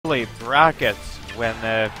friendly bracket when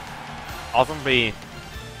AwesomeBee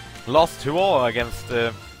lost 2-0 against...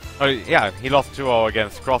 yeah, he lost 2-0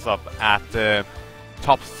 against CrossUp at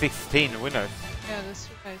top 16 winners. Yeah, that's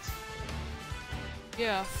right.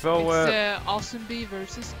 Yeah, so, it's AwesomeBee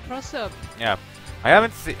versus CrossUp. Yeah,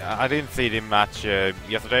 I didn't see the match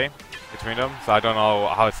yesterday between them, so I don't know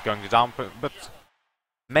how it's going to down, but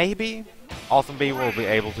maybe AwesomeBee will be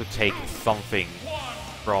able to take something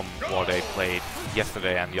from what they played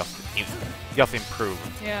yesterday and just improve.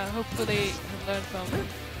 Yeah, hopefully he'll learn from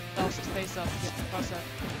last face-off against CrossUp.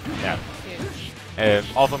 Yeah.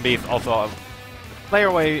 AwesomeBee is also a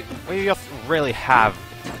player where you just really have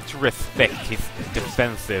to respect his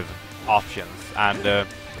defensive options, and yeah,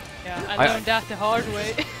 I learned that the hard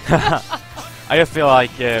way. I just feel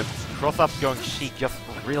like CrossUp going Sheik just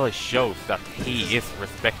really shows that he is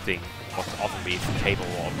respecting what AwesomeBee is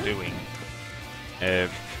capable of doing.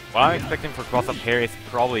 What I'm expecting for CrossUp here is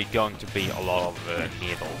probably going to be a lot of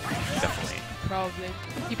needles, definitely. Probably.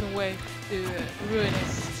 Keep him away to ruin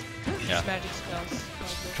his magic spells.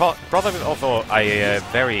 CrossUp is also a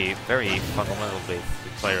very, very fundamental based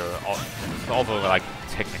player, also like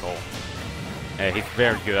technical. He's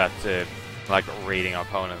very good at like reading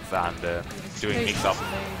opponents and doing mix-up.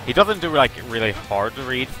 He doesn't do like really hard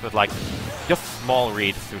reads, but like just small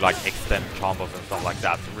reads to like extend combos and stuff like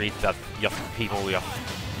that. Reads that just people just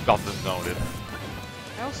doesn't notice.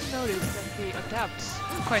 I also noticed that he adapts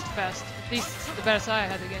quite fast. At least the battles I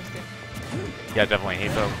had against him. Yeah, definitely.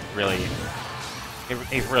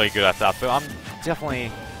 He's really good at that. So I'm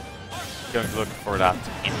definitely going to look for that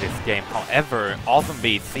in this game. However,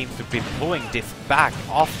 AwesomeBee seems to be pulling this back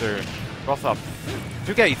after CrossUp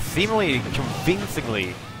took a seemingly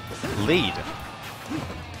convincingly lead.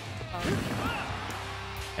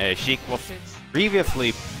 Sheik was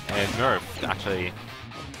previously nerfed actually,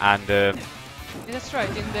 and yeah, that's right,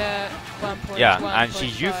 in the 1.1. yeah, and she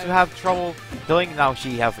used to have trouble killing. Now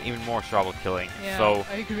she has even more trouble killing. Yeah, so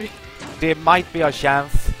I agree. There might be a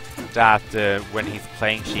chance that when he's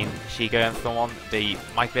playing Sheik against someone, they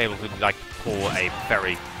might be able to like pull a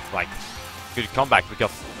very like good comeback,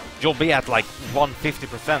 because you'll be at like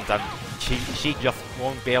 150% and Sheik just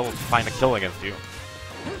won't be able to find a kill against you.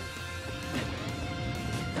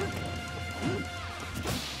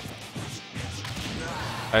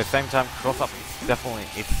 At the same time, CrossUp is definitely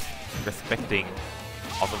respecting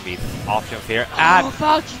AwesomeBee's options here. And oh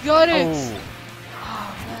fuck, you got it! Oh,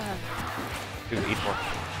 Oh man. dude, esports.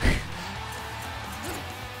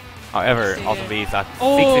 However, AwesomeBee is at 60%.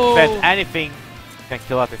 Oh. Anything can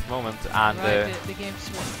kill at this moment, and Right, the game's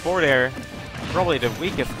for there, probably the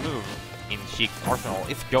weakest move in Sheik's arsenal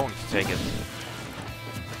is going to take it.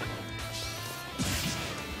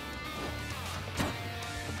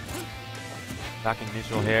 Back in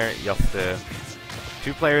neutral here, just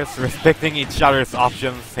two players respecting each other's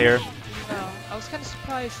options here. I was kind of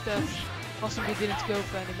surprised that AwesomeBee didn't go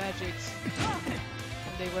for any magics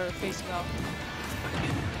when they were facing off.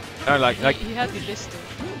 No, He had the listed.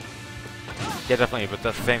 Yeah, definitely, but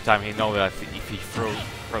at the same time he knows that if he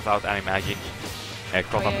throws out any magic,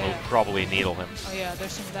 CrossUp will probably needle him. Oh yeah,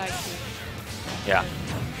 there's some lag too. Yeah.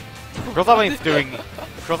 CrossUp is doing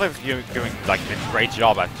like a great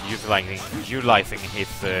job at utilizing his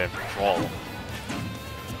troll.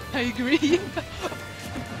 I agree. Didn't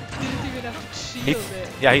even have to shield it.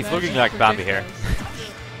 Yeah, he's looking like Bambi here.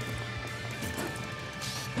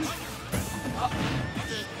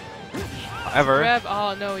 However, Grab.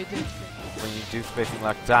 Oh no, he didn't. when you do spacing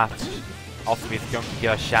like that, AwesomeBee is going to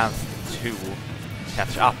get a chance to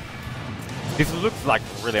catch up. This looks like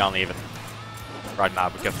really uneven right now,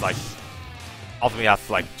 because like AwesomeBee has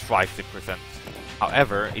like twice the percent.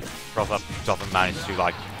 However, if CrossUp doesn't manage to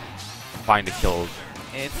like find the kills,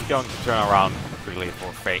 it's going to turn around quickly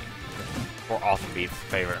for AwesomeBee's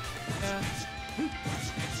favor. Yeah.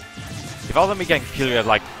 If AwesomeBee can kill you at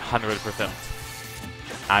like 100%,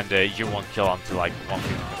 and you won't kill until like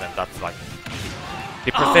 150%, that's like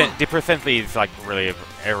the percent lead is like really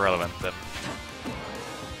irrelevant.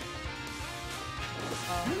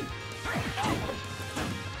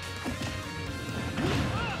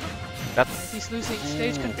 That's he's losing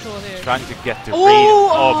stage control here. Trying to get the read.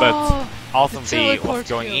 Oh, But AwesomeBee was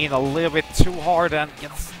going in a little bit too hard and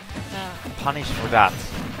gets punished for that.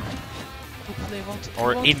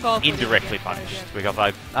 Or indirectly punished, because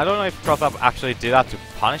I don't know if CrossUp actually did that to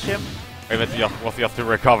punish him, or if it was just to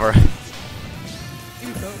recover.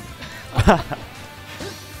 You go.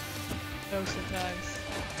 No, sometimes.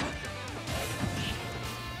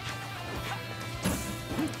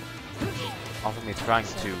 AwesomeBee trying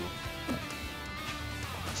to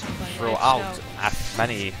throw out as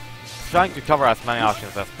many trying to cover as many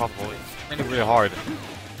options as possible. It's really hard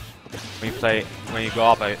when you go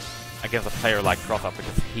up against a player like Crossup,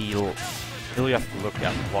 because he'll just look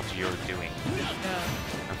at what you're doing.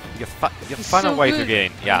 Yeah. Just find a way to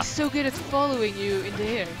gain. Yeah. He's so good at following you in the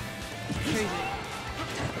air. Crazy.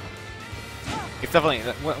 It's definitely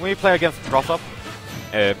when you play against Crossup,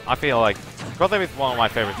 I feel like Crossup is one of my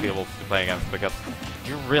favorite people to play against, because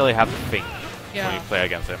you really have to think when you play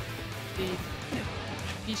against him.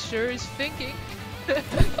 He sure is thinking.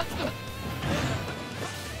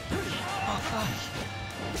 Oh fuck.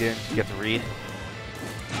 Didn't get the read.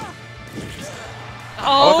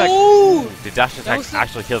 Oh! The dash attack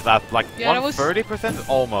actually kills that, like 130%?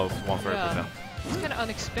 Almost 130%. Yeah. It's kind of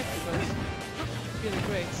unexpected, but it's really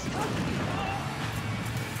great.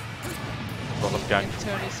 Crossup going.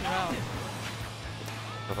 Turn this around.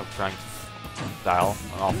 Crossup trying to style,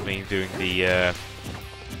 and also me doing the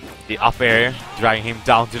up air, dragging him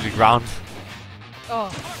down to the ground. Oh,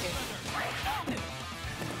 okay.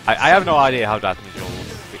 I have no idea how that visual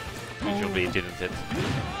B didn't hit.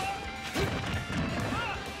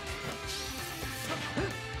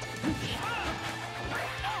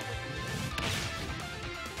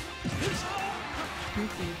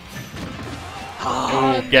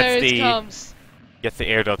 Oh, gets the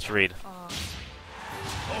air dodge read.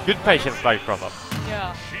 Good patience by Crossup.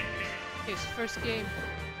 Yeah. His first game.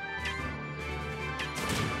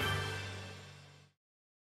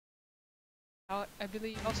 I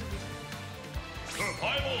believe also.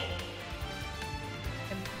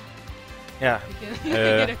 Yeah.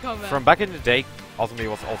 From back in the day, AwesomeBee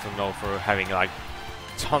was also known for having like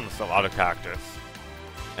tons of other characters.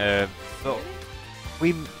 So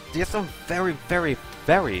there's a very, very,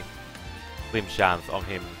 very slim chance of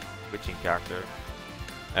him switching character.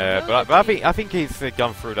 But I think he's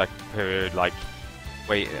gone through that period I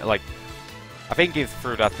think he's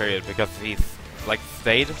through that period because he's like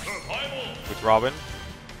stayed with Robin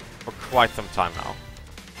for quite some time now.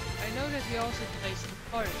 I know that he also plays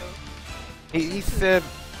Lucario. He's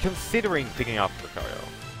considering picking up Lucario.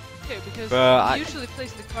 Okay, because he usually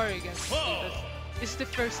plays Lucario against me, but it's the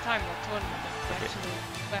first time in the tournament that he actually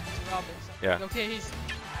back to Robin. So yeah. Okay, he's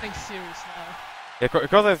playing serious now. Yeah,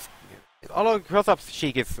 Crossup's, although Crossup's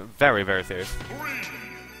Sheik is very, very serious.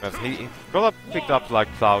 Because Crossup picked up like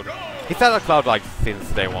Cloud. He's had a Cloud like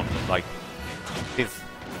since day one, like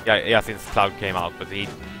since Cloud came out, but he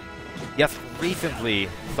just recently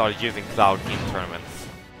started using Cloud in tournaments.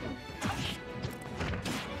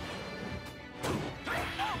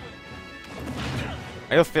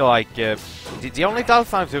 I just feel like the only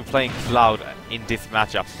downside to playing Cloud in this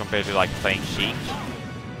matchup compared to like playing Sheik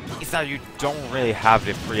is that you don't really have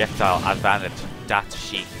the projectile advantage that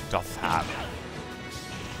Sheik does have.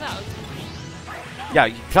 Cloud? Yeah,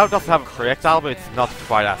 Cloud does have a projectile, but it's not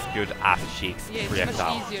quite as good as Sheik's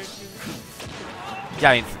projectile. Much easier to...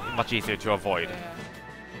 Yeah, it's much easier to avoid. Yeah.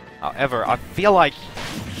 However, I feel like...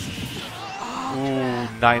 Ooh,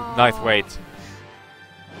 nice wait.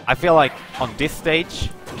 I feel like on this stage,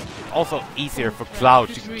 it's also easier for Cloud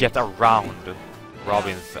to get around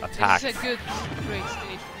Robin's attack. It's a good, great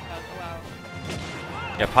stage for Cloud.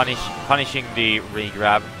 Wow. Yeah, punishing the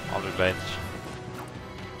re-grab on the bench.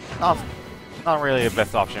 Not really the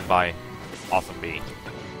best option by AwesomeBee.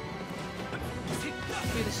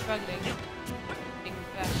 Really struggling.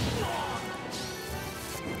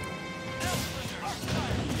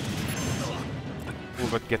 Ooh,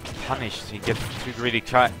 but gets punished. He gets too greedy.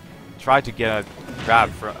 Try to get a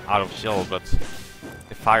grab out of shield, but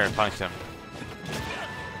the fire punished him.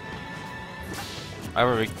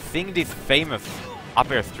 However, we're seeing these famous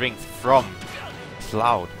up air strings from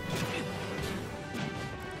Cloud.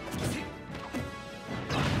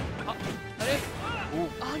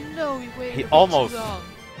 Oh no, he waited He too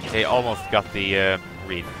almost got the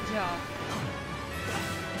read. Yeah.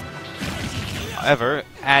 However,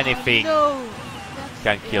 anything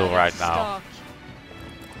can kill right now.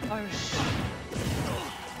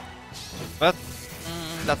 But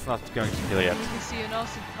that's not going to kill yet. You can see an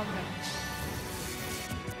awesome comeback.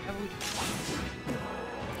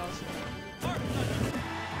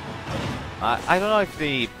 I don't know if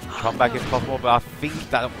the comeback is possible, but I think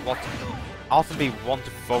that what AwesomeBee want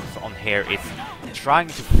to focus on here is trying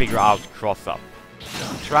to figure out Crossup,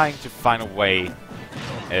 trying to find a way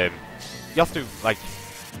just to like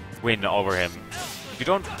win over him. You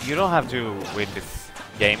don't have to win this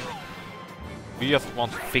game. You just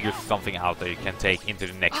want to figure something out that you can take into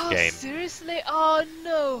the next game. Seriously? Oh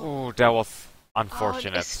no! Ooh, that was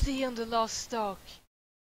unfortunate. It's the on the last stock.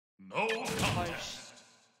 No contest.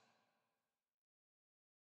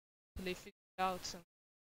 They figured out some.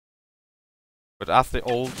 But as the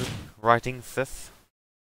old writing says.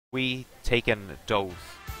 We taken those.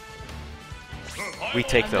 We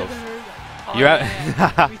take I've those. never heard that. Oh, You have-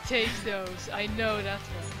 yeah. We take those. I know that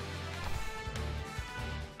one.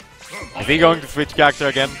 Is he going to switch character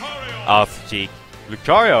again? Oh, cheek.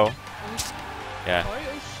 Lucario? Yeah.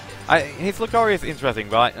 Oh, His Lucario is interesting,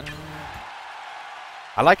 but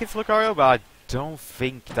I like his Lucario, but I don't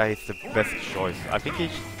think that is the best choice. I think he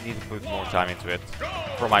needs to put more time into it.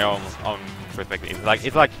 From my own perspective,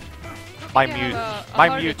 it's like my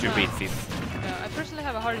Mewtwo beats his. Yeah, I personally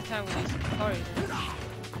have a harder time with these Lucario. It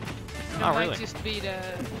Oh, might really? just be the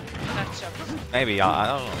matchups. Maybe I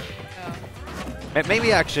don't know. Yeah. Maybe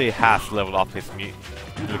he actually has leveled up his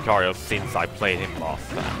Lucario since I played him last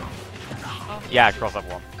time. Oh, Yeah, cross up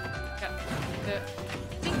one. Yeah. I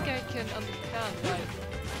think I can understand why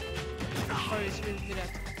Lucario is really good at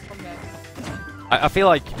combat. I feel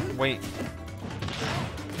like With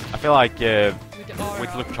the aura. with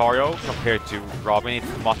Lucario compared to Robin,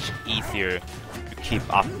 it's much easier to keep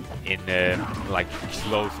up in like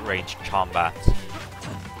close range combat,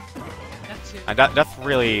 That's it. and that's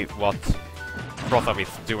really what Crossup is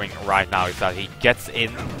doing right now. Is that he gets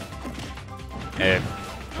in,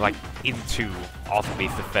 like into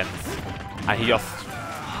AwesomeBee's defense, and he just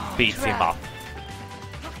beats him up.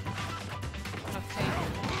 Okay.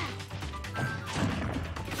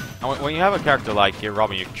 And when you have a character like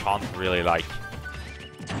Robin, you can't really like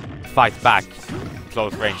fight back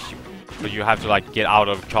close range, but you have to like get out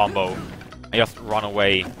of combo and just run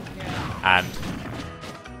away Yeah.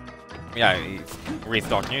 and it's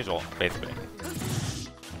restart neutral basically.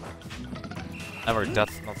 However,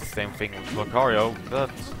 that's not the same thing with Lucario, but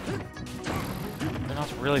they're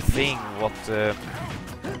not really seeing what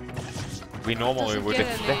we normally Doesn't would get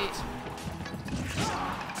expect.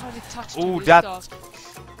 Hardly touched Ooh, with that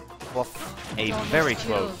stuff. was a Almost very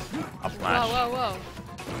killed. close up smash. Whoa.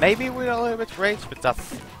 Maybe with a little bit rage, but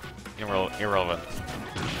that's irrelevant.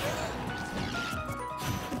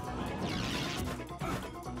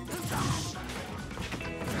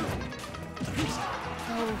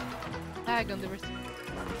 Oh, lag on the wrist.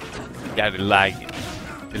 Yeah, the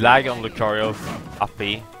lag on Lucario's up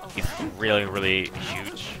B is really, really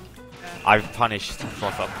huge. I've punished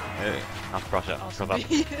Crossup, not Crossup,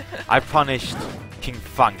 Crossup. I've punished King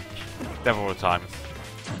Funk several times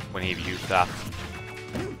when he used that.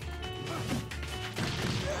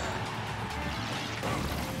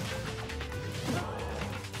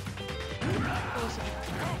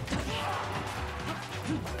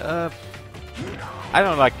 I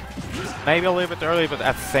don't know, like maybe a little bit early, but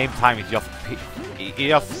at the same time, he just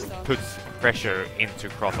puts pressure into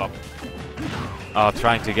Crossup,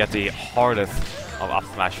 trying to get the hardest of up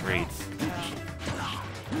smash reads.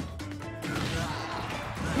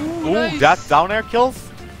 Ooh, Nice. that down air kills?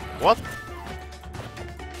 What?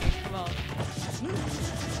 Come on.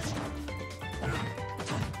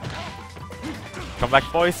 Come back,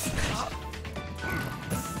 boys.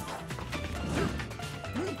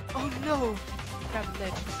 Oh no! Grab the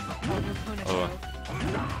ledge. Oh, your opponent Oh.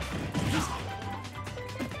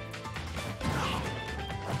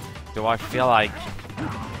 Do I feel like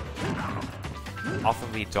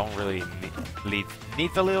AwesomeBee don't really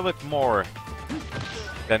needs a little bit more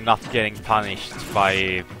than not getting punished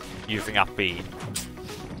by using up B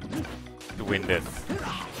to win this?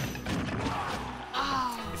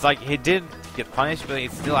 It's like he did get punished, but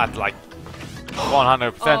he's still at like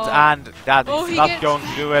 100%, and that is not going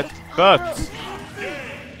to do it. But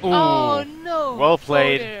ooh, oh no! well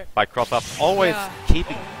played there. by Crossup, always Yeah.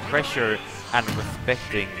 keeping pressure and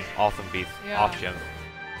respecting AwesomeBee's Yeah. options.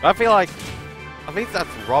 But I feel like, at least that's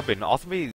Robin. AwesomeBee